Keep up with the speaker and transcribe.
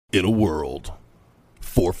In a world,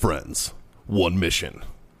 4 friends, 1 mission,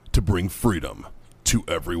 to bring freedom to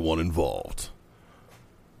everyone involved.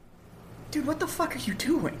 Dude, what the fuck are you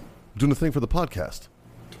doing? I'm doing a thing for the podcast.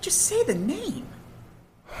 Just say the name.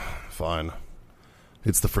 Fine.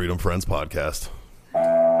 It's the Freedom Friends Podcast.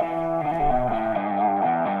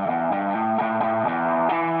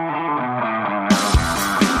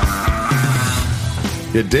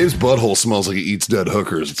 Yeah, Dave's butthole smells like he eats dead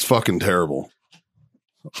hookers. It's fucking terrible.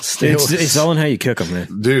 It's all in how you cook them,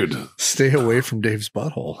 man. Dude, Stay away from Dave's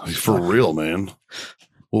butthole. for real, man.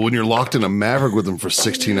 Well, when you're locked in a Maverick with him for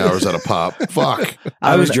 16 hours at a pop, fuck.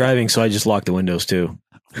 I was driving, so I just locked the windows too.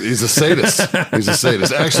 He's a sadist. He's a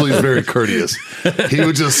sadist. Actually, he's very courteous. He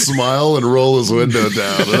would just smile and roll his window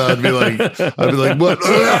down, and I'd be like, what?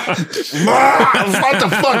 What the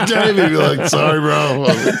fuck, Dave? He'd be like, sorry, bro.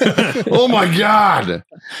 Oh my god.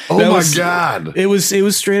 God. It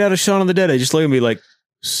was straight out of Shaun of the Dead. I just looked at me like,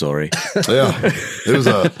 sorry. Yeah, it was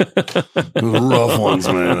rough ones,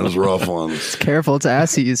 man. It was rough ones. Careful, it's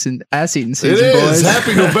ass eating season, It is. boys.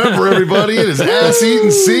 Happy November, everybody. It is ass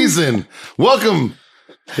eating season. Welcome.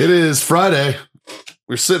 It is Friday.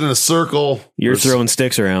 We're sitting in a circle. You're throwing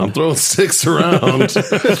sticks I'm around. throwing sticks around.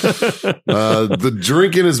 The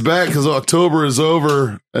drinking is back because October is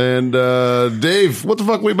over. And Dave, what the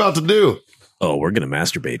fuck are we about to do? Oh, we're gonna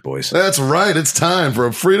masturbate, boys. That's right. It's time for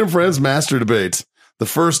a Freedom Friends Master Debate. The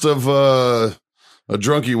first of a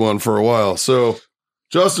drunky one for a while. So,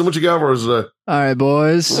 Justin, what you got for us today? All right,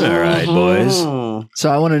 boys. All right, boys. So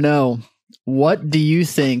I want to know, what do you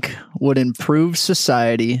think would improve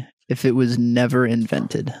society if it was never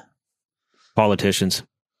invented? Politicians.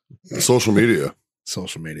 Social media.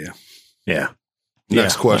 Social media. Yeah.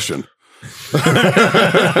 Next Yeah. question. That's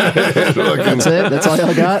it? That's all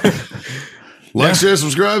y'all got? Like, share,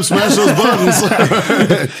 subscribe, smash those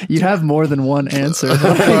buttons. You have more than one answer. All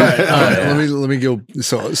right. Let me go.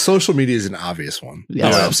 So social media is an obvious one.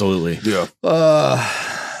 Yes. Oh, absolutely. Yeah.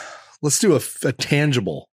 Let's do a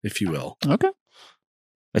tangible, if you will. Okay.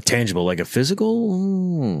 A tangible, like a physical.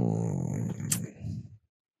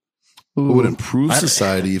 What would Ooh, improve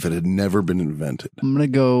society if it had never been invented? I'm gonna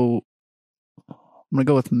go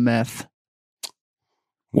with meth.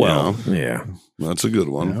 Well, yeah. That's a good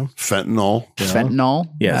one. Yeah. Fentanyl.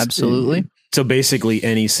 Fentanyl. Yes. Absolutely. So basically,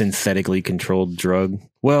 any synthetically controlled drug.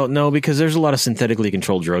 Well, no, because there's a lot of synthetically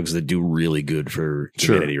controlled drugs that do really good for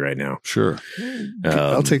Sure. humanity right now. Sure.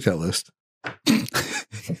 I'll take that list.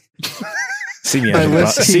 See me By after,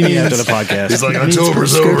 list, he see me after means- the podcast. He's like, Needs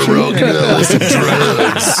October's over, bro. Give me that list of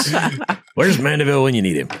drugs. Where's Mandeville when you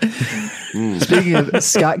need him? Speaking of,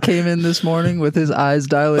 Scott came in this morning with his eyes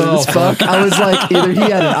dilated Oh, as fuck. I was like, either he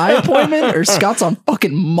had an eye appointment or Scott's on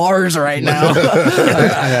fucking Mars right now.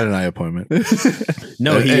 I had an eye appointment.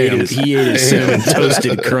 No, he ate his cinnamon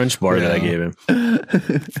toasted crunch bar that I gave him.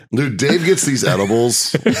 Dude, Dave gets these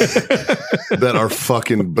edibles that are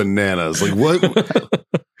fucking bananas. Like, what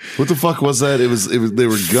the fuck was that? It was they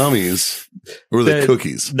were gummies. Or were they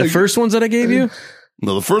cookies? The first ones that I gave you?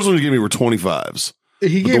 No, the first one you gave me were 25s.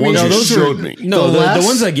 He But gave the me ones you those showed me. No, The the last-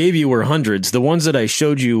 ones I gave you were hundreds. The ones that I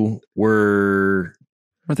showed you were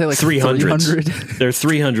Weren't they like 300s. 300? They're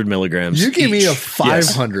 300 milligrams. You gave me a each.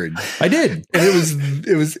 500. Yes, I did. And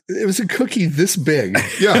it was a cookie this big.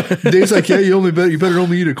 Yeah. Dave's like, yeah, you better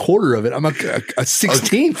only eat a quarter of it. I'm a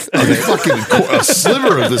 16th. A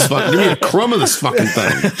sliver of this fucking, give me a crumb of this fucking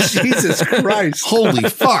thing. Jesus Christ. Holy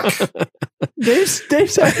fuck.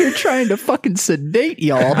 Dave's out here trying to fucking sedate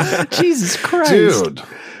y'all. Jesus Christ. Dude.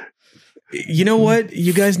 You know what?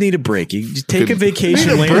 You guys need a break. You just take a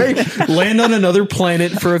vacation, Need a land on another planet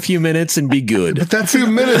for a few minutes and be good. But that's A few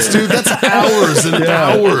minutes, dude. That's hours and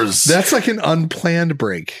hours. That's like an unplanned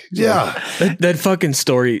break. yeah. That fucking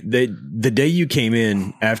story, the day you came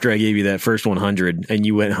in after I gave you that first 100 and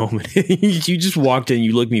you went home, and you just walked in,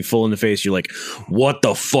 you looked me full in the face. You're like, what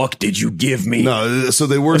the fuck did you give me? No, so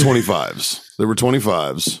they were 25s. They were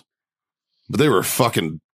 25s. But they were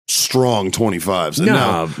fucking strong 25s. And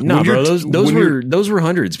No, when bro. you're- Those were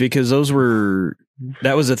hundreds because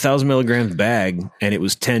that was 1,000 milligrams bag and it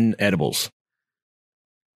was 10 edibles.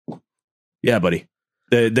 Yeah, buddy.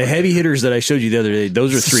 The heavy hitters that I showed you the other day,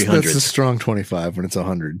 those are 300. That's a strong 25 when it's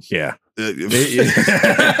 100. Yeah. I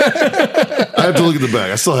have to look at the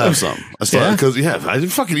bag. I still have some. I still because I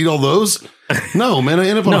didn't fucking eat all those. No, man, I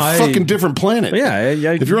end up on a fucking different planet. Yeah.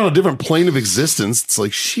 If you're on a different plane of existence, it's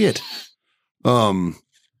like shit.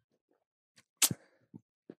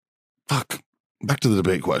 Fuck. Back to the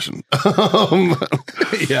debate question.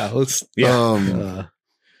 Yeah, let's. I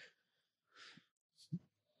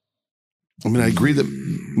mean, I agree that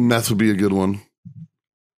meth would be a good one.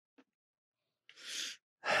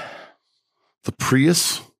 The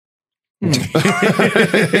Prius.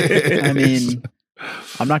 I mean,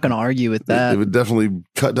 I'm not going to argue with that. It would definitely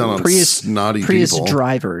cut down on snotty Prius people.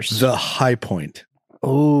 drivers. The High Point.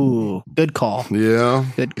 Oh, good call. Yeah.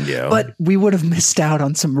 Good. Yeah. But we would have missed out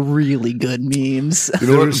on some really good memes. You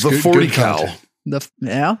know what? was The good 40 cal. content.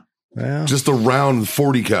 Yeah. Yeah. Just a round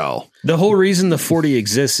 40 cal. The whole reason the 40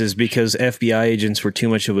 exists is because FBI agents were too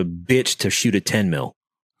much of a bitch to shoot a 10 mil.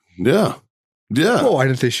 Yeah. Yeah. Oh, why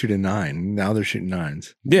didn't they shoot a 9? Now they're shooting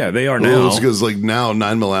 9s. Yeah, they are Well, now. it's because like now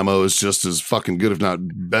 9mm ammo is just as fucking good, if not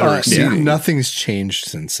better. Exceeding. Nothing's changed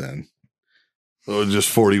since then. Oh, just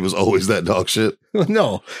 40 was always that dog shit.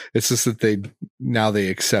 No, it's just that they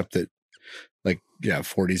accept that, like,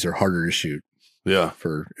 40s are harder to shoot Yeah.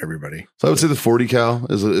 for everybody. So I would say the 40 cal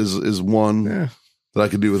is one Yeah. that I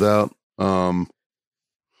could do without.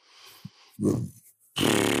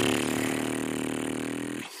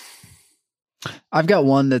 I've got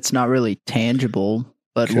one that's not really tangible,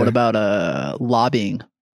 but Okay. what about lobbying?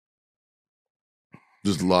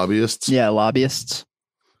 Just lobbyists. Yeah, lobbyists.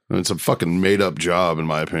 And it's a fucking made up job, in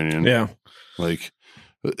my opinion. yeah. Like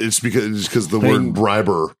it's because the I mean, word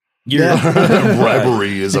briber, You're,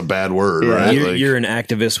 bribery is a bad word, Yeah. right? you're, Like, you're an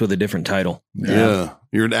activist with a different title. yeah.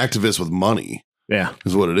 You're an activist with money, Yeah.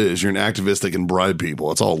 is what it is. You're an activist that can bribe people.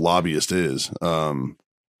 That's all a lobbyist is. Well,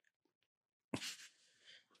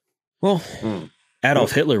 Hmm.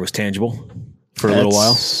 Adolf Hitler was tangible for a little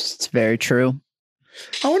while. It's very true.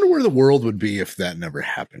 I wonder where the world would be if that never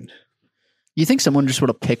happened. You think someone just would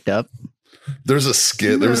have picked up? There's a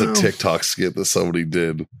skit. There was a No. TikTok skit that somebody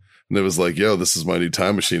did, and it was like, "Yo, this is my new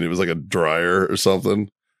time machine." It was like a dryer or something. And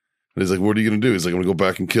he's like, "What are you gonna do?" He's like, "I'm gonna go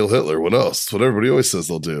back and kill Hitler." What else? It's what everybody always says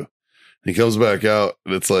they'll do. He comes back out,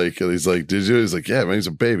 and it's like, and he's like, "Did you?" He's like, "Yeah, man, he's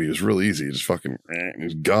a baby. It was really easy. He just fucking,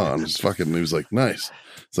 he's gone. Just fucking." He was like, "Nice."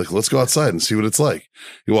 It's like, let's go outside and see what it's like.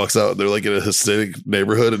 He walks out. They're like in a Hasidic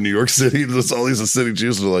neighborhood in New York City. There's all these Hasidic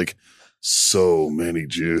Jews. And they're like, so many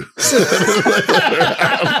Jews.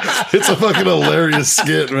 It's a fucking hilarious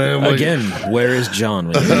skit, man. Like, Again, where is John?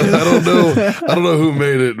 When I don't know who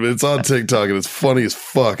made it, but it's on TikTok and it's funny as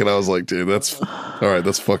fuck. And I was like, dude, that's all right.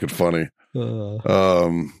 That's fucking funny.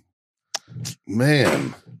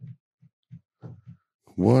 Man,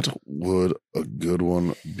 what would a good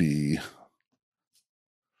one be?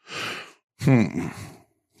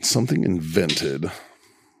 Something invented.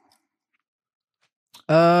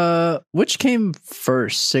 Which came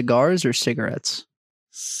first, cigars or cigarettes?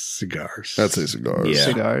 Cigars. I'd say cigars. Yeah.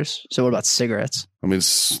 Cigars. So what about cigarettes? I mean,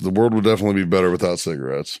 the world would definitely be better without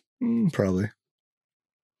cigarettes. Probably.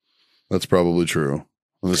 That's probably true.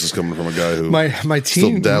 And this is coming from a guy who My still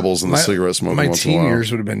teen dabbles in the cigarette smoking My once in a teen while.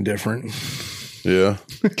 years would have been different. Yeah.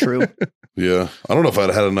 True. Yeah. I don't know if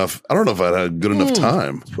I'd had enough. I don't know if I'd had good enough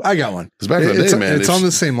time. I got one. Because back in the It's, day, man, it's on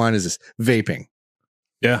the same line as this. Vaping.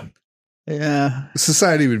 yeah. Yeah.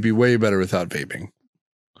 Society would be way better without vaping.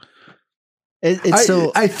 It's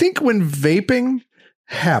so I think when vaping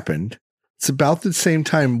happened, it's about the same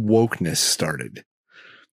time wokeness started.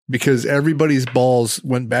 Because everybody's balls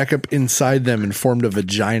went back up inside them and formed a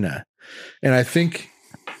vagina. And I think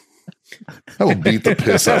I will beat the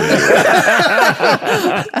piss out of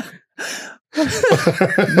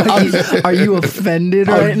you. are you offended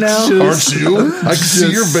right now? Aren't you? I can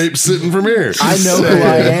see your vape sitting from here. I know who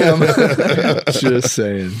I am. just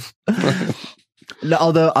saying. No,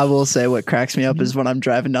 although I will say what cracks me up is when I'm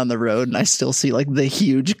driving down the road and I still see like the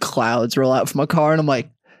huge clouds roll out from a car and I'm like,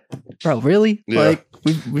 bro, really? Yeah. Like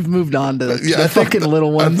we've moved on to the I think fucking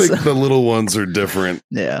little ones. I think the little ones are different.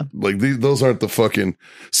 Yeah. Like those aren't the fucking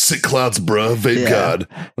sick clouds, bruh. Vape Yeah. God.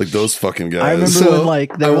 Like those fucking guys. I remember So, when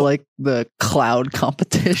like they were like the cloud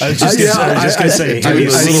competition. I was just gonna say, have I- you I-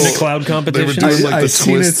 seen little- the cloud they were competition? doing like I the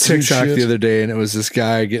seen a twists and TikTok shit. the other day, and it was this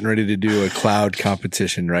guy getting ready to do a cloud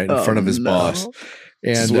competition right in front of his boss.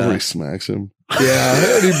 This is And where he smacks him.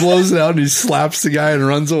 yeah, and he blows it out and he slaps the guy and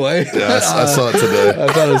runs away. Yeah, I saw it today. I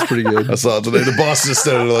thought it was pretty good. I saw it today. The boss just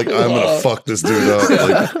stood there like, I'm gonna fuck this dude up.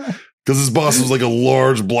 Like, because his boss was like a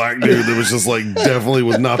large black dude that was just like definitely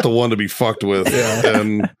was not the one to be fucked with.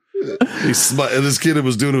 And and this kid that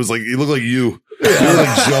was doing it was like he looked like you. He looked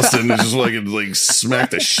like Justin. He just like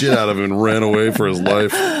smacked the shit out of him and ran away for his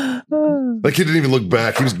life. That kid didn't even look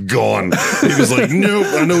back. He was gone. He was like, nope,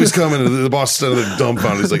 I know he's coming. And the boss stood there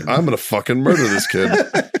dumbfounded. He's like, I'm gonna fucking murder this kid.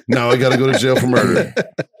 Now I gotta go to jail for murder.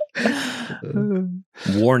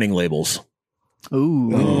 Warning labels. Ooh,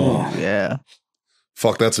 yeah.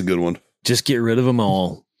 Fuck, that's a good one. Just get rid of them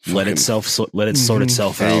all. Let it sort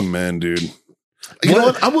itself out. Amen, dude. You know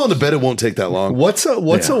what? I'm willing to bet it won't take that long. What's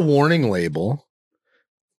a warning label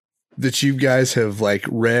that you guys have like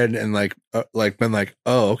read and like been like,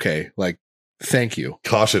 oh, okay, like Thank you.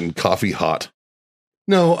 Caution, coffee hot.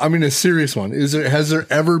 No, I mean a serious one. Has there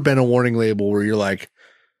ever been a warning label where you're like,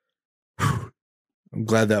 "Whew, I'm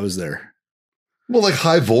glad that was there"? Well, like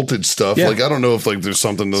high voltage stuff. Yeah. Like I don't know if like there's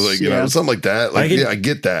something to like something like that. Like I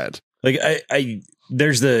get that. Like I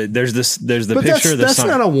there's the But picture of the that's sign.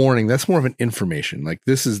 not a warning. That's more of an information. Like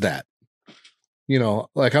this is that.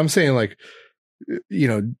 Like I'm saying, like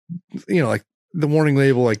like the warning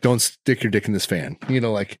label, like don't stick your dick in this fan.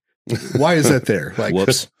 Like why is that there? Like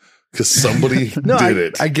Whoops. Because somebody did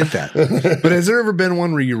it. I get that. But has there ever been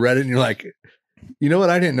one where you read it and you're like, you know what?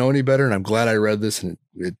 I didn't know any better, and I'm glad I read this. And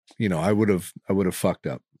it I would have fucked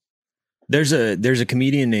up. There's a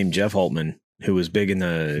comedian named Jeff Altman who was big in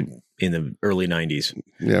the early 90s.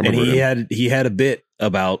 Yeah, I And remember he had a bit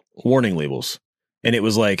about warning labels. And it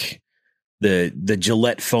was like the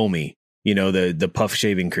Gillette Foamy, the puff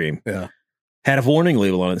shaving cream. Yeah. Had a warning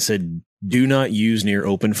label on it that said, "Do not use near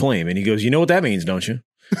open flame." And he goes, "You know what that means, don't you?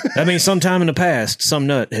 That means sometime in the past, some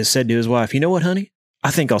nut has said to his wife, 'You know what, honey?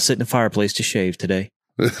 I think I'll sit in the fireplace to shave today.'"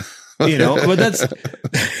 But that's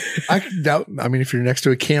I mean, if you're next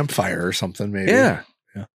to a campfire or something, maybe. yeah.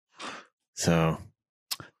 Yeah. So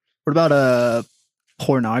What about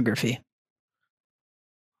pornography?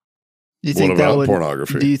 Do you What think that about would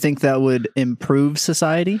pornography? Do you think that would improve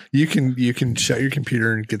society? You can shut your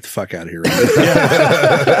computer and get the fuck out of here.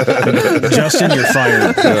 Justin, you're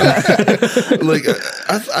fired. Like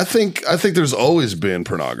I think there's always been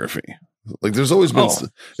pornography. Like there's always been, Oh.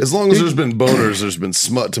 as long as there's been boners, there's been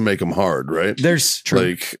smut to make them hard, right? There's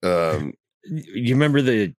Like you remember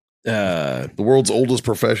the the world's oldest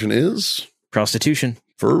profession is prostitution.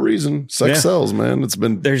 for a reason. Sex Yeah. sells, man. It's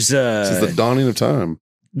been There's since the dawning of time.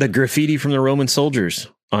 the graffiti from the Roman soldiers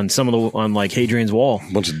on on like Hadrian's wall.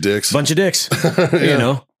 Bunch of dicks. Bunch of dicks.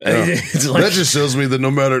 Yeah. Yeah. It's like, That just shows me that no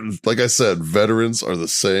matter, like I said, veterans are the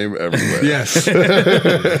same everywhere. Yes.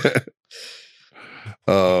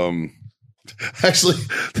 Actually,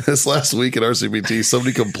 this last week at RCBT,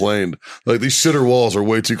 somebody complained like these shitter walls are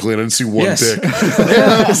way too clean. I didn't see one Yes. dick.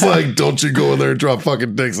 I was like, "Don't you go in there and drop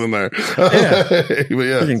fucking dicks in there?" Yeah. But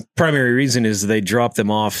yeah, I think primary reason is they dropped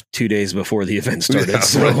them off 2 days before the event started. Yeah,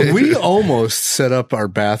 so right. We almost set up our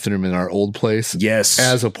bathroom in our old place yes,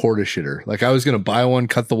 as a porta shitter. Like I was going to buy one,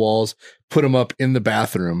 cut the walls, put them up in the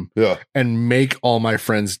bathroom, yeah. and make all my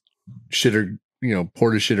friends shitter,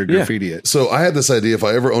 porta shitter graffiti it. So I had this idea: if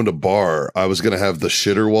I ever owned a bar, I was going to have the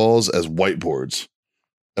shitter walls as whiteboards,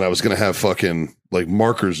 and I was going to have fucking like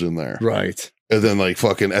markers in there. Right. And then, like,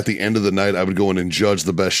 fucking at the end of the night, I would go in and judge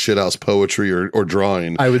the best shithouse poetry or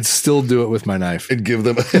drawing I would still do it with my knife. and give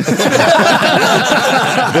them. But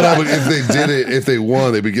I would, if they did it, if they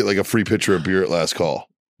won, they would get like a free pitcher of beer at last call.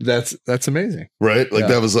 That's amazing. Right? Like Yeah.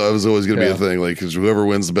 that was always going to be Yeah. a thing. Like, 'cause whoever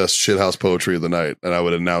wins the best shithouse poetry of the night, and I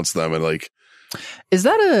would announce them and like, Is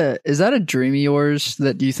that a dream of yours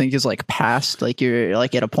that you think is like past? Like you're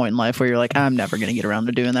like at a point in life where you're like, I'm never gonna get around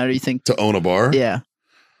to doing that. Or you think, to own a bar. yeah,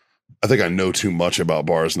 I think I know too much about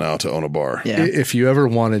bars now to own a bar. yeah. If you ever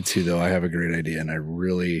wanted to, though, I have a great idea, and I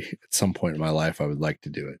really, at some point in my life, I would like to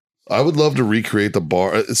do it. I would love to recreate the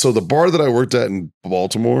bar. So the bar that I worked at in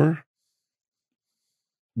Baltimore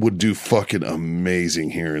would do fucking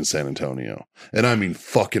amazing here in San Antonio. And I mean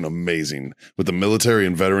fucking amazing. With the military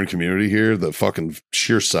and veteran community here, the fucking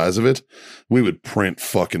sheer size of it, we would print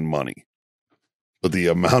fucking money. But the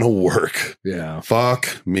amount of work, Yeah.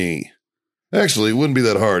 fuck me. Actually, it wouldn't be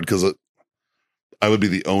that hard because I would be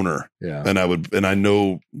the owner, Yeah. and I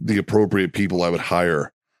know the appropriate people I would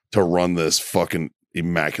hire to run this fucking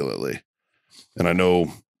immaculately. And I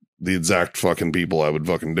know the exact fucking people I would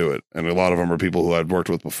fucking do it. And a lot of them are people who I'd worked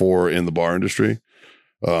with before in the bar industry.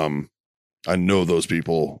 I know those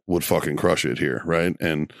people would fucking crush it here. Right.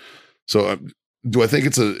 And so do I think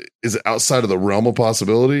is it outside of the realm of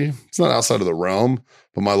possibility? It's not outside of the realm,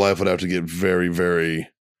 but my life would have to get very, very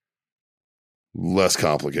less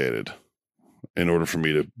complicated in order for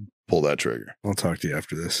me to pull that trigger. I'll talk to you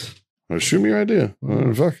after this. Shoot me your idea.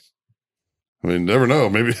 Fuck. I mean, never know.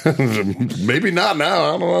 Maybe, maybe not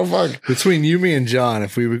now. I don't know. Fuck. Between you, me, and John,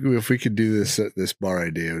 if we could do this bar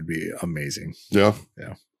idea, it would be amazing. Yeah.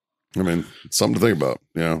 Yeah. I mean, it's something to think about.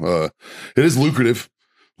 It is lucrative.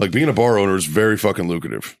 Like being a bar owner is very fucking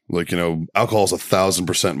lucrative. Like, alcohol is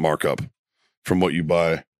 1,000% markup from what you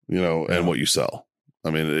buy, and what you sell. I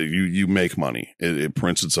mean, you make money. It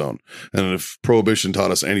prints its own. And if prohibition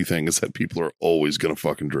taught us anything, it's that people are always going to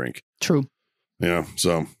fucking drink. True.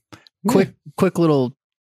 So Quick little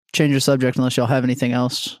change of subject. Unless y'all have anything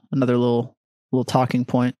else, another little talking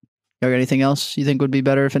point. Y'all got anything else you think would be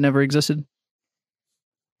better if it never existed?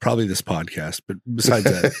 Probably this podcast, but besides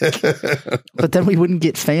that, But then we wouldn't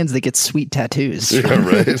get fans that get sweet tattoos. Yeah,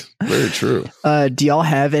 right. Very true. Do y'all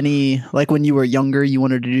have any, like when you were younger, you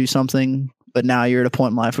wanted to do something, but now you're at a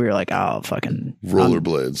point in life where you're like, oh, fucking.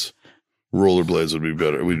 Rollerblades. Rollerblades would be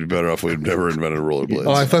better. We'd be better off. We'd never invented rollerblades.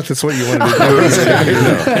 I thought that's what you wanted to do.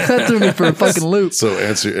 That threw me for a fucking loop. So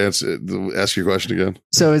ask your question again.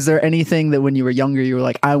 So is there anything that when you were younger, you were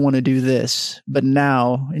like, I want to do this, but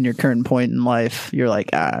now in your current point in life, you're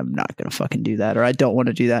like, I'm not going to fucking do that, or I don't want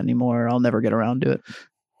to do that anymore. I'll never get around to it.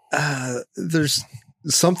 There's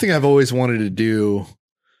something I've always wanted to do.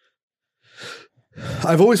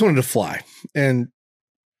 I've always wanted to fly. And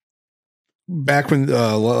back when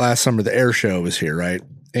last summer, the air show was here, right?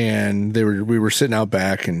 And we were sitting out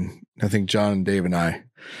back, and I think John and Dave and I,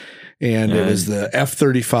 and it was the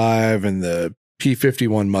F-35 and the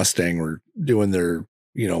P-51 Mustang were doing their,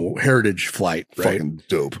 heritage flight, right? Fucking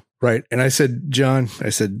dope. Right. And I said, John,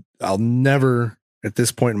 I'll never at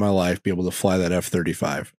this point in my life be able to fly that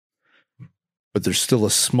F-35. But there's still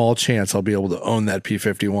a small chance I'll be able to own that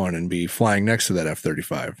P-51 and be flying next to that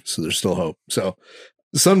F-35. So there's still hope. So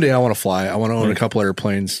someday I want to fly. I want to own a couple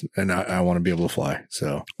airplanes, and I want to be able to fly.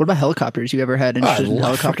 So What about helicopters? You ever had interest in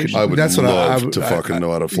helicopters? I would love to fucking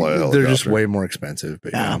know how to fly a helicopter. They're just way more expensive.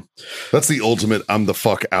 But That's the ultimate I'm the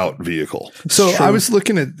fuck out vehicle. So I was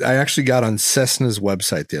I actually got on Cessna's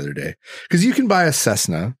website the other day, because you can buy a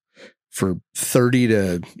Cessna for $30,000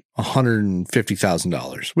 to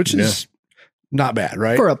 $150,000, which is not bad,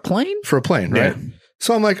 right? For a plane? For a plane, right? Yeah.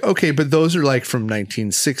 So I'm like, okay, but those are like from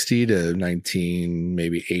 1960 to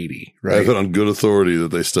maybe 80, I right? have it on good authority that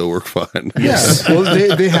they still work fine. Yes. Well,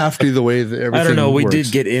 they have to, the way that everything I don't know. We works.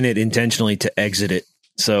 did get in it intentionally to exit it.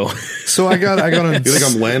 So I got on. You think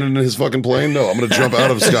I'm landing in his fucking plane? No, I'm going to jump out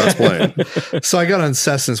of Scott's plane. So I got on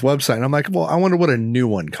Cessna's website, and I'm like, well, I wonder what a new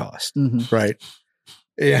one cost, right?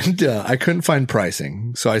 And I couldn't find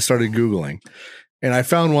pricing, so I started Googling, and I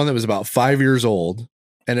found one that was about 5 years old,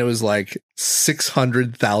 and it was like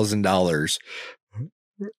 $600,000.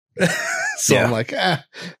 So I'm like,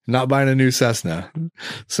 not buying a new Cessna.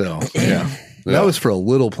 So that was for a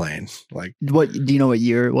little plane. Like, What do you know what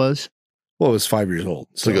year it was? well, it was 5 years old.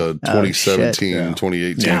 It's like a 2017,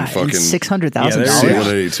 2018 God, fucking $600,000.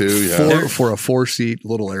 C-182. Yeah. for a 4-seat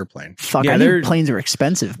little airplane. Fuck, Yeah, I they're- knew planes are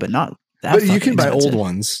expensive, but not that. But you fucking can buy expensive. old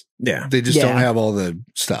ones. yeah, They just don't Yeah. have all the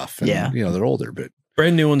stuff. And, Yeah. they're older, but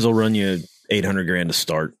brand new ones will run you $800,000 to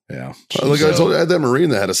start. yeah. Like I told you, I had that Marine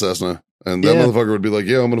that had a Cessna, and that Yeah. motherfucker would be like,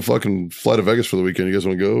 "Yeah, I'm gonna fucking fly to Vegas for the weekend. You guys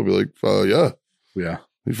want to go?" I'd be like, "Yeah." Yeah.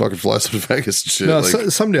 He fucking flies to Vegas and shit. No, like,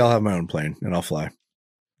 someday I'll have my own plane and I'll fly.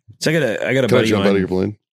 So I got a can I buddy of jump out of mine. your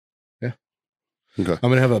plane? Yeah. Okay. I'm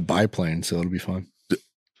going to have a biplane, so it'll be fun.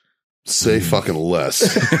 Say fucking less.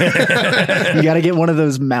 You got to get one of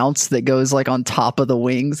those mounts that goes like on top of the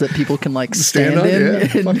wings that people can like stand on, in. yeah.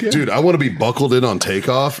 And- Fuck yeah. Dude, I want to be buckled in on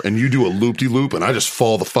takeoff, and you do a loop-de-loop, and I just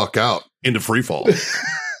fall the fuck out into free fall.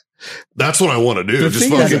 That's what I want to do. The Just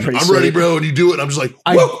thing is, fucking, pretty I'm ready, sweet. bro. And you do it, and I'm just like,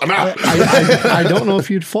 whoa, I'm out. I don't know if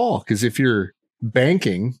you'd fall, because if you're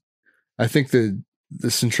banking, I think the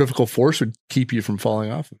centrifugal force would keep you from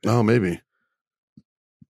falling off. Oh, maybe.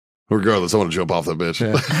 Regardless, I want to jump off that bitch.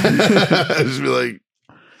 Just be like,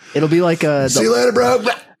 It'll be like see you later, bro.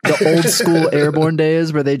 the old school airborne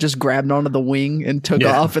days where they just grabbed onto the wing and took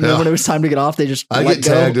Yeah. off, and then when it was time to get off, they just I let get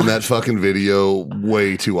tagged go. in that fucking video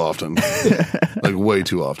way too often. Like, way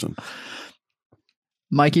too often.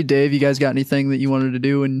 Mikey, Dave, you guys got anything that you wanted to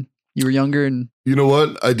do when you were younger? And You know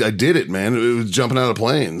what? I did it, man. It was jumping out of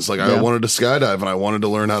planes. Like, I Yeah. wanted to skydive, and I wanted to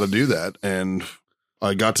learn how to do that, and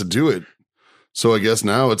I got to do it. So I guess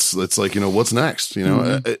now it's like, what's next?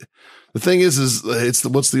 The thing is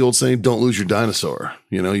what's the old saying? Don't lose your dinosaur.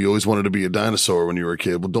 You always wanted to be a dinosaur when you were a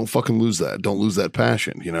kid. Well, don't fucking lose that. Don't lose that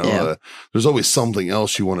passion. Yeah. There's always something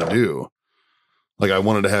else you want to do. Like, I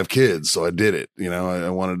wanted to have kids, so I did it. I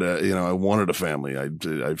wanted to, I wanted a family. I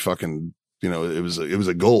fucking, it was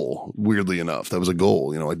a goal. Weirdly enough, that was a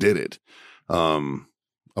goal. I did it. I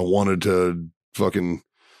wanted to fucking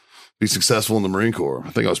be successful in the Marine Corps. I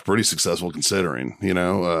think I was pretty successful considering,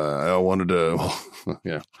 I wanted to,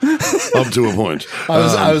 up to a point.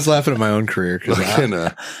 I was laughing at my own career, because Fucking,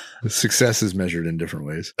 success is measured in different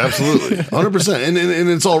ways. absolutely. 100%. And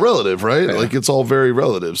it's all relative, right? Yeah. Like, it's all very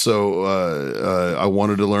relative. So, I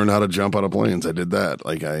wanted to learn how to jump out of planes. I did that.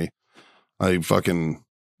 Like, I fucking,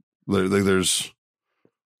 there's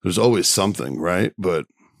always something, right? But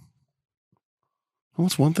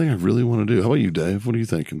what's one thing I really want to do? How about you, Dave? What are you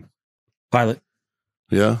thinking? Pilot.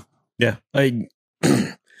 Yeah. Yeah. I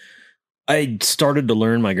started to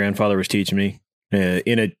learn. My grandfather was teaching me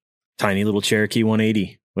in a tiny little Cherokee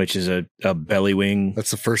 180. which is a belly wing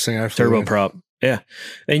That's the first thing I flew in. turboprop. Yeah.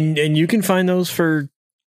 And you can find those for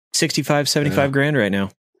 65, 75 grand right now.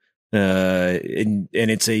 And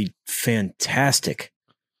it's a fantastic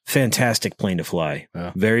plane to fly.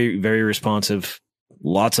 Yeah. Very, very responsive.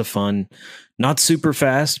 Lots of fun. Not super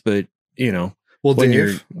fast, but Well, when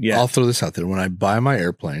Dave, yeah. I'll throw this out there. When I buy my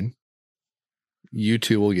airplane, you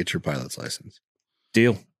too will get your pilot's license.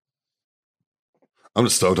 Deal. I'm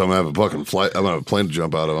just stoked. I'm gonna have a fucking flight. I'm gonna have a plane to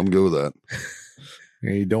jump out of. I'm good with that.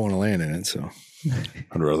 Yeah, you don't want to land in it, so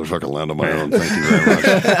I'd rather fucking land on my own. Thank you very much.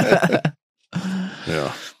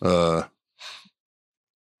 Yeah.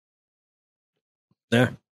 Yeah.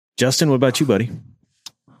 Justin, what about you, buddy?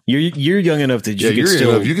 You're young enough that you can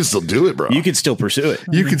still do it, bro. You could still pursue it.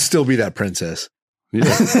 you could still be that princess. Yeah.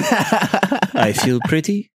 I feel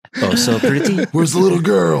pretty. Oh, so pretty. Where's the little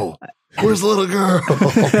girl? Where's the little girl?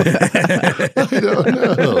 I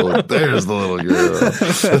don't know. There's the little girl.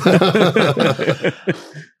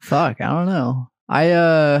 Fuck, I don't know.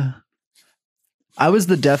 I was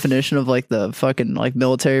the definition of like the fucking like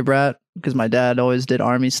military brat because my dad always did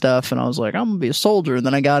army stuff, and I was like, I'm gonna be a soldier. And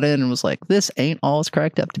then I got in and was like, this ain't all it's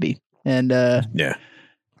cracked up to be. And yeah,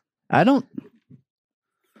 I don't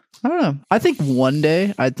know. I think one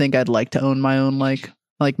day I'd like to own my own like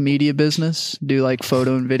media business, do like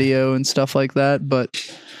photo and video and stuff like that. But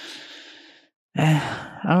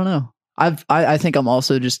I don't know. I think I'm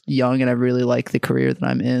also just young and I really like the career that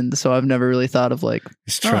I'm in. So I've never really thought of like,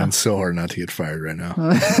 He's trying so hard not to get fired right now.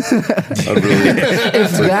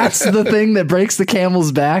 if that's the thing that breaks the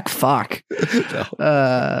camel's back, fuck.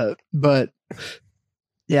 But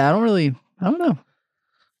yeah, I don't know.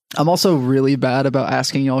 I'm also really bad about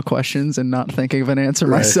asking y'all questions and not thinking of an answer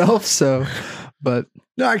Right. myself. So, but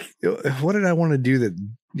No, what did I want to do that?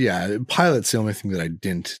 Yeah, pilot's the only thing that I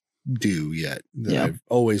didn't do yet that Yeah. I've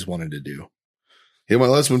always wanted to do. Yeah, my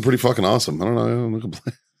life's been pretty fucking awesome. I don't know. I don't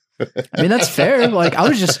complain. I mean, that's fair. Like I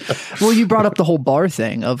was just, you brought up the whole bar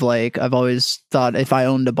thing of like, I've always thought if I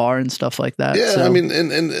owned a bar and stuff like that. Yeah, so. I mean,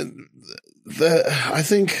 and I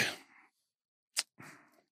think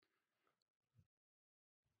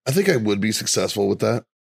I would be successful with that.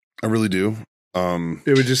 I really do.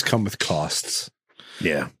 It would just come with costs.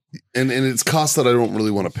 yeah. And it's costs that I don't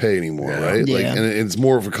really want to pay anymore, Yeah. right? Like, Yeah. and it's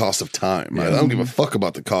more of a cost of time. I don't give a fuck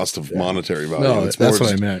about the cost of monetary value. No, It's more that's what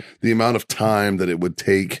I just meant. the amount of time that it would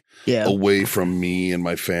take yeah. away from me and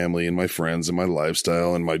my family and my friends and my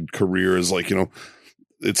lifestyle and my career is like,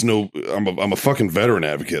 it's I'm a fucking veteran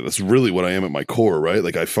advocate. That's really what I am at my core, right?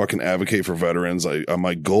 Like I fucking advocate for veterans.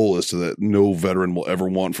 My goal is that no veteran will ever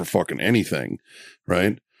want for fucking anything,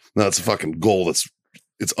 right? Now that's a fucking goal it's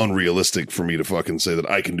unrealistic for me to fucking say that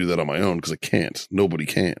I can do that on my own because I can't. Nobody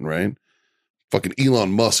can, right? Fucking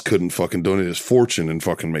Elon Musk couldn't fucking donate his fortune and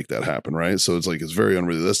fucking make that happen, right? So it's like it's very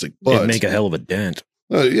unrealistic. But It'd make a hell of a dent.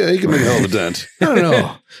 yeah, he can make a hell of a dent. I don't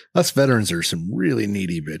know. Us veterans are some really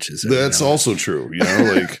needy bitches. That's also true,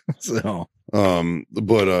 like so.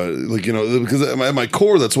 Because at my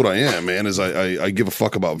core, that's what I am, man. Is I give a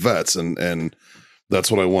fuck about vets and that's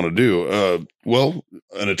what I want to do. Well,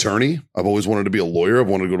 an attorney. I've always wanted to be a lawyer. I've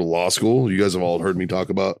wanted to go to law school. You guys have all heard me talk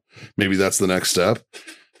about maybe that's the next step.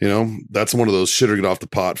 That's one of those shit or get off the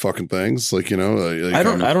pot fucking things. Like, I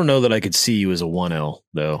don't know that I could see you as a 1L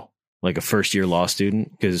though, like a first year law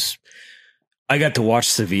student, because I got to watch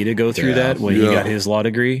Savita go through that when he got his law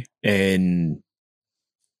degree, and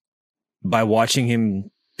by watching him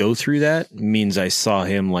go through that means I saw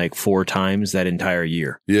him like 4 times that entire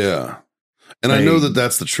year. Yeah. And I know that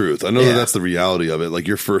that's the truth. I know that that's the reality of it. Like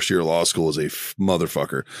your first year of law school is a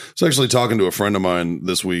motherfucker. So actually talking to a friend of mine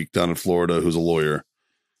this week down in Florida who's a lawyer,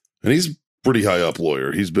 and he's pretty high up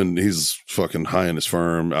lawyer. He's fucking high in his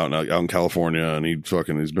firm out in California, and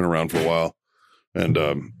he's been around for a while. And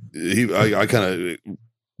I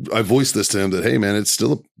voiced this to him that, hey man, it's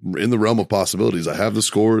still in the realm of possibilities. I have the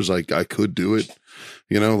scores. I could do it.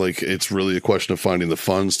 Like it's really a question of finding the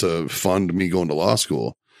funds to fund me going to law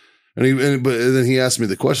school. But then he asked me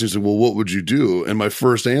the question. He said, well, what would you do? And my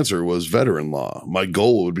first answer was veteran law. My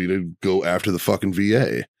goal would be to go after the fucking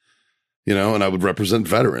VA, and I would represent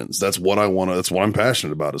veterans. That's what I want to, that's what I'm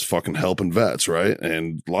passionate about, is fucking helping vets. Right.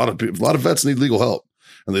 And a lot of vets need legal help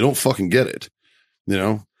and they don't fucking get it.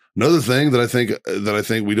 Another thing that I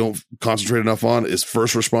think we don't concentrate enough on is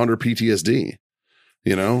first responder PTSD.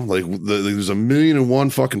 Like there's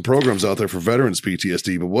 1,000,001 fucking programs out there for veterans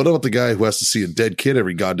PTSD, but what about the guy who has to see a dead kid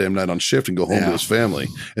every goddamn night on shift and go home to his family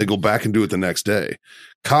and go back and do it the next day?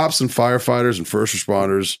 Cops and firefighters and first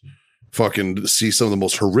responders fucking see some of the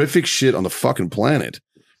most horrific shit on the fucking planet.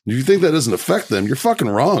 If you think that doesn't affect them, you're fucking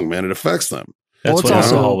wrong, man. It affects them. That's Well, what it's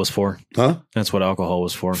also- alcohol was for. Huh? That's what alcohol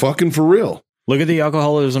was for. Fucking for real. Look at the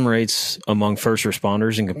alcoholism rates among first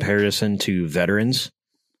responders in comparison to veterans,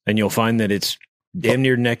 and you'll find that it's damn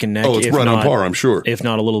near neck and neck. Oh, it's if right not, on par, I'm sure. if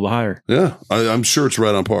not a little higher. Yeah, I'm sure it's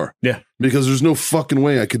right on par. Yeah. Because there's no fucking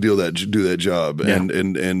way I could do that job Yeah.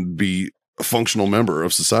 and be a functional member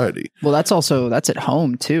of society. Well, that's at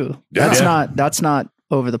home too. Yeah. That's not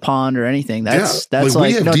over the pond or anything. That's Like, we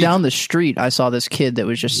like have no, deep- down the street. I saw this kid that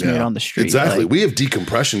was just smeared Yeah. on the street. Exactly. Like, We have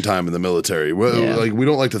decompression time in the military. Well, Yeah. like we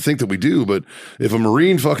don't like to think that we do, but if a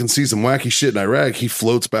Marine fucking sees some wacky shit in Iraq, he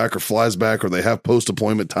floats back or flies back, or they have post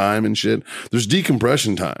deployment time and shit. There's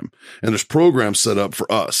decompression time, and there's programs set up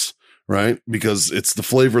for us, right? Because it's the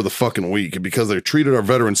flavor of the fucking week, and because they treated our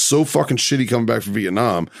veterans so fucking shitty coming back from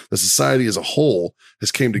Vietnam, the society as a whole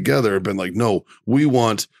has came together and been like, no, we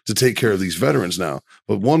want to take care of these veterans now.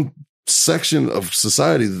 But one section of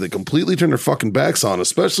society that they completely turn their fucking backs on,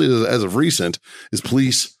 especially as of recent, is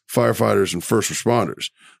police, firefighters, and first responders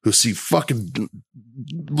who see fucking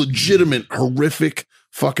legitimate, horrific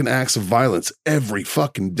fucking acts of violence every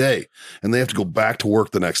fucking day. And they have to go back to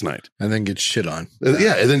work the next night. And then get shit on.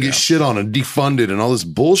 Yeah. And then get shit on and defunded and all this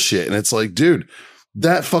bullshit. And it's like, dude,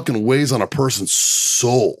 that fucking weighs on a person's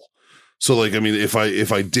soul. So like, I mean, if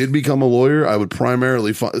I did become a lawyer, I would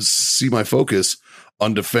primarily see my focus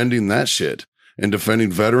on defending that shit and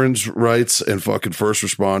defending veterans' rights and fucking first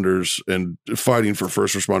responders and fighting for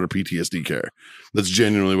first responder PTSD care. That's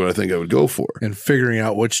genuinely what I think I would go for. And figuring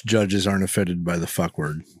out which judges aren't offended by the fuck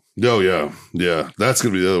word. Oh, yeah. Yeah. That's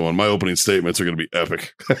going to be the other one. My opening statements are going to be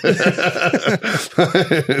epic.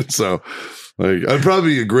 So, like, I'd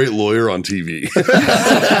probably be a great lawyer on TV.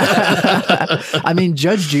 I mean,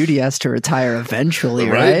 Judge Judy has to retire eventually,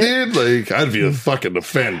 right? Dude? Like, I'd be a fucking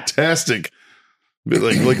fantastic,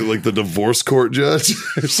 like the divorce court judge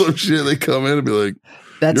or some shit. They come in and be like,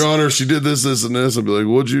 That's Your Honor, she did this, this, and this. I'd be like,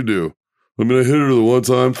 what'd you do? I mean, I hit her the one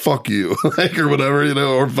time. Fuck you. Like, or whatever,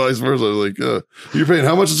 or vice versa. I was like, you're paying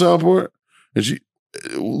how much in child support? And she,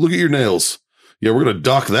 look at your nails. Yeah, we're going to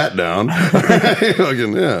dock that down.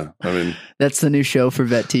 Fucking, yeah. I mean, that's the new show for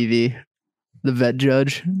Vet TV. The vet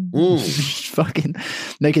judge. Just fucking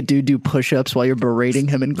make a dude do push-ups while you're berating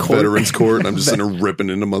him in court. veterans court. And I'm just sitting there ripping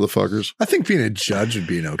into motherfuckers. I think being a judge would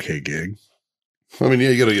be an okay gig. I mean, yeah,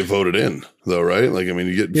 you got to get voted in, though, right? Like, I mean,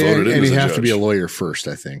 you get voted in. And as you a have to be a judge. lawyer first,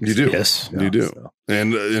 I think. You do. Yes. You do. So,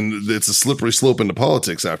 And it's a slippery slope into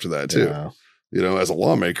politics after that, too. yeah. You know, as a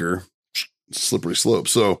lawmaker, slippery slope.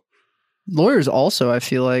 So, Lawyers also, I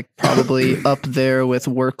feel like, probably up there with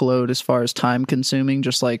workload as far as time consuming,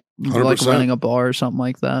 just like 100%. running a bar or something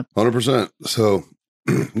like that. 100%. So,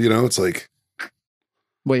 you know, it's like,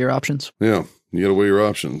 What are your options? yeah, you got to weigh your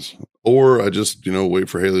options. Or I just, you know, wait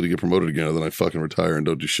for Haley to get promoted again, and then I fucking retire and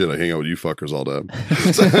don't do shit. I hang out with you fuckers all day.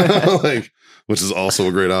 So, like, which is also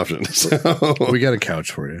a great option. So, We got a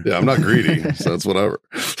couch for you. yeah, I'm not greedy, so it's whatever.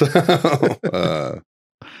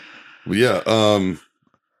 But yeah,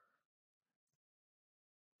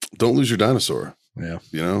 don't lose your dinosaur. Yeah.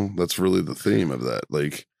 You know, that's really the theme of that.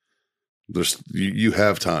 Like, there's you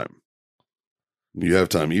have time. You have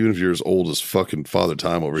time, even if you're as old as fucking Father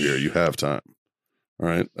Time over here. You have time. All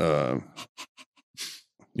right.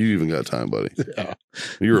 You even got time, buddy. Yeah.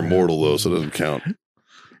 You're immortal though, so it doesn't count.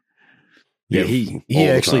 Yeah, You he have all the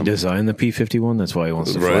actually time. designed the P-51. That's why he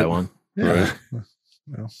wants to fly Right. one. Right.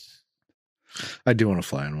 Well, I do want to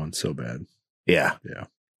fly in one so bad. Yeah.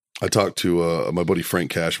 I talked to my buddy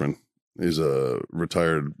Frank Cashman. He's a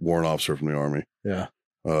retired warrant officer from the Army. Yeah.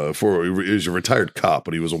 He was a retired cop,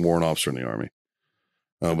 but he was a warrant officer in the Army.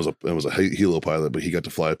 It was a helo pilot, but he got to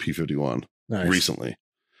fly a P-51 Nice. recently.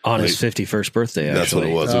 On his 51st birthday, actually. That's what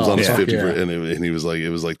it was. It was Oh, on his fuck 50th, yeah. and he was like, it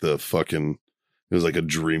was like the fucking, it was like a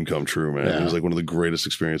dream come true, man. It Yeah. was like one of the greatest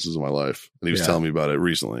experiences of my life. And he was Yeah. telling me about it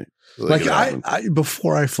recently. Like it happened. I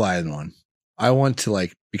before I fly in one, I want to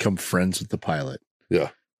like become friends with the pilot. Yeah.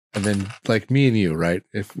 And then like me and you, right?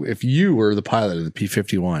 If you were the pilot of the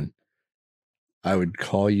P-51, I would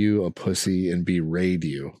call you a pussy and berate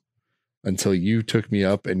you until you took me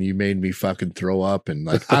up and you made me fucking throw up. And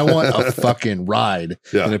like, I want a fucking ride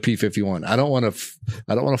Yeah. in a P-51. I don't want to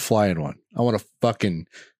fly in one. I want to fucking,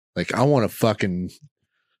 like, I want to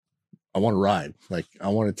ride. Like, I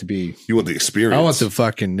want it to be, You want the experience. I want the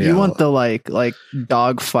fucking, You want the like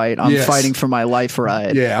dog fight? I'm Yes. fighting for my life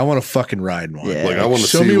ride. yeah, I want to fucking ride one. Yeah. Like, I want to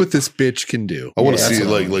Show see me what this bitch can do. I want to Yeah, see that's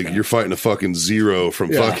what I like want. you're fighting a fucking Zero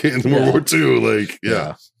from Yeah. fucking Yeah. World War II. Like,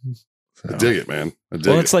 yeah. So, I dig it, man. I dig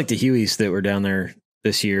Well, it. it's like the Hueys that were down there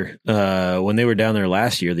this year. When they were down there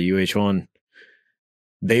last year, the UH-1,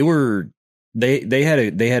 they had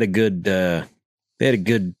a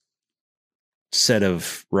good set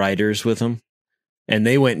of riders with them. and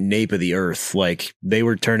they went nape of the earth. Like they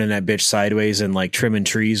were turning that bitch sideways and like trimming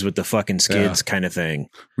trees with the fucking skids kind of thing.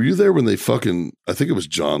 Were you there when they fucking, I think it was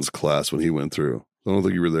John's class when he went through. I don't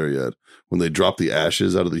think you were there yet. When they dropped the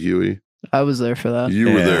ashes out of the Huey. I was there for that.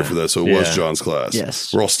 You were there for that, so it was John's class.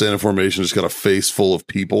 Yes. We're all standing in formation, just got a face full of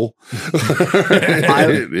people.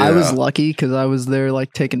 I was lucky because I was there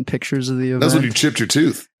like taking pictures of the event. That's when you chipped your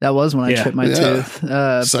tooth. That was when I chipped my tooth.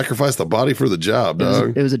 Sacrifice the body for the job,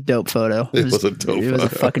 dog. It was a dope photo. It was a dope It was a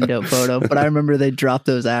fucking dope photo. But I remember they dropped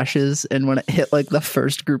those ashes, and when it hit like the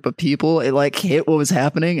first group of people, it like hit what was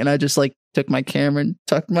happening, and I just like took my camera and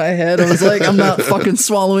tucked my head. I was like, I'm not fucking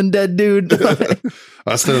swallowing dead, dude.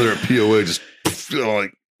 I was standing there at POA just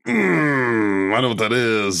like, I know what that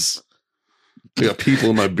is. I got people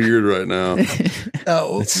in my beard right now.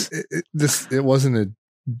 It wasn't a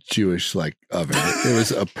Jewish like oven. It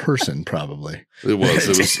was a person, probably. It was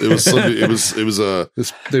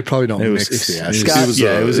They probably don't mix the ashes.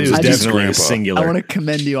 It was definitely a singular. I want to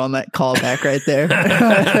commend you on that callback right there.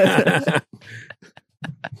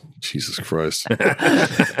 Jesus Christ.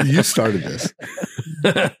 You started this.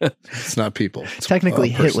 It's not people. It's technically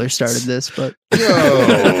Hitler started this, but yo.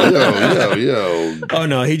 Oh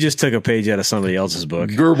no, he just took a page out of somebody else's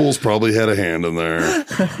book. Goebbels probably had a hand in there.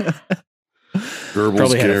 Goebbels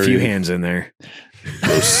probably had a few hands in there.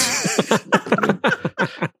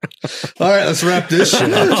 All right, let's wrap this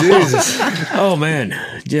shit up. Jesus. Oh man.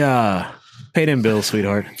 Yeah. Pay them bills,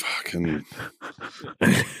 sweetheart. Fucking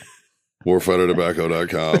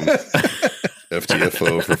warfightertobacco.com.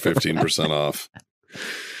 FTFO for 15% off.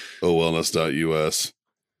 OWellness.us.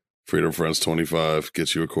 Freedom Friends 25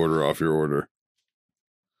 gets you a quarter off your order.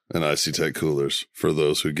 And Icy Tech coolers for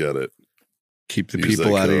those who get it. Keep the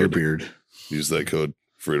people out of your beard. Use that code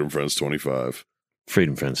Freedom Friends 25.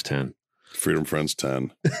 Freedom Friends 10. Freedom Friends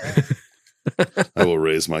 10. I will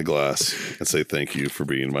raise my glass and say thank you for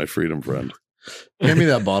being my freedom friend. Hand me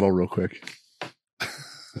that bottle real quick.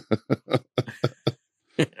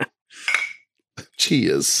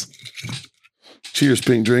 Cheers. Cheers,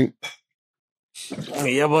 pink drink.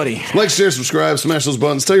 Yeah, buddy. Like, share, subscribe, smash those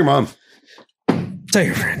buttons. Tell your mom. Tell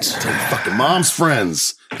your friends. Tell your fucking mom's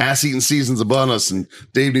friends. Ass-eating season's upon us, and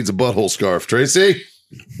Dave needs a butthole scarf. Tracy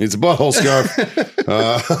needs a butthole scarf.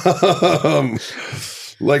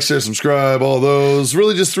 Like, share, subscribe, all those.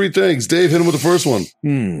 Really just three things. Dave, hit him with the first one.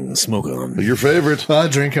 Smoke on. Your favorite.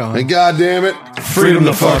 Drink on. And God damn it, Freedom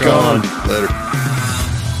the fuck on. Later.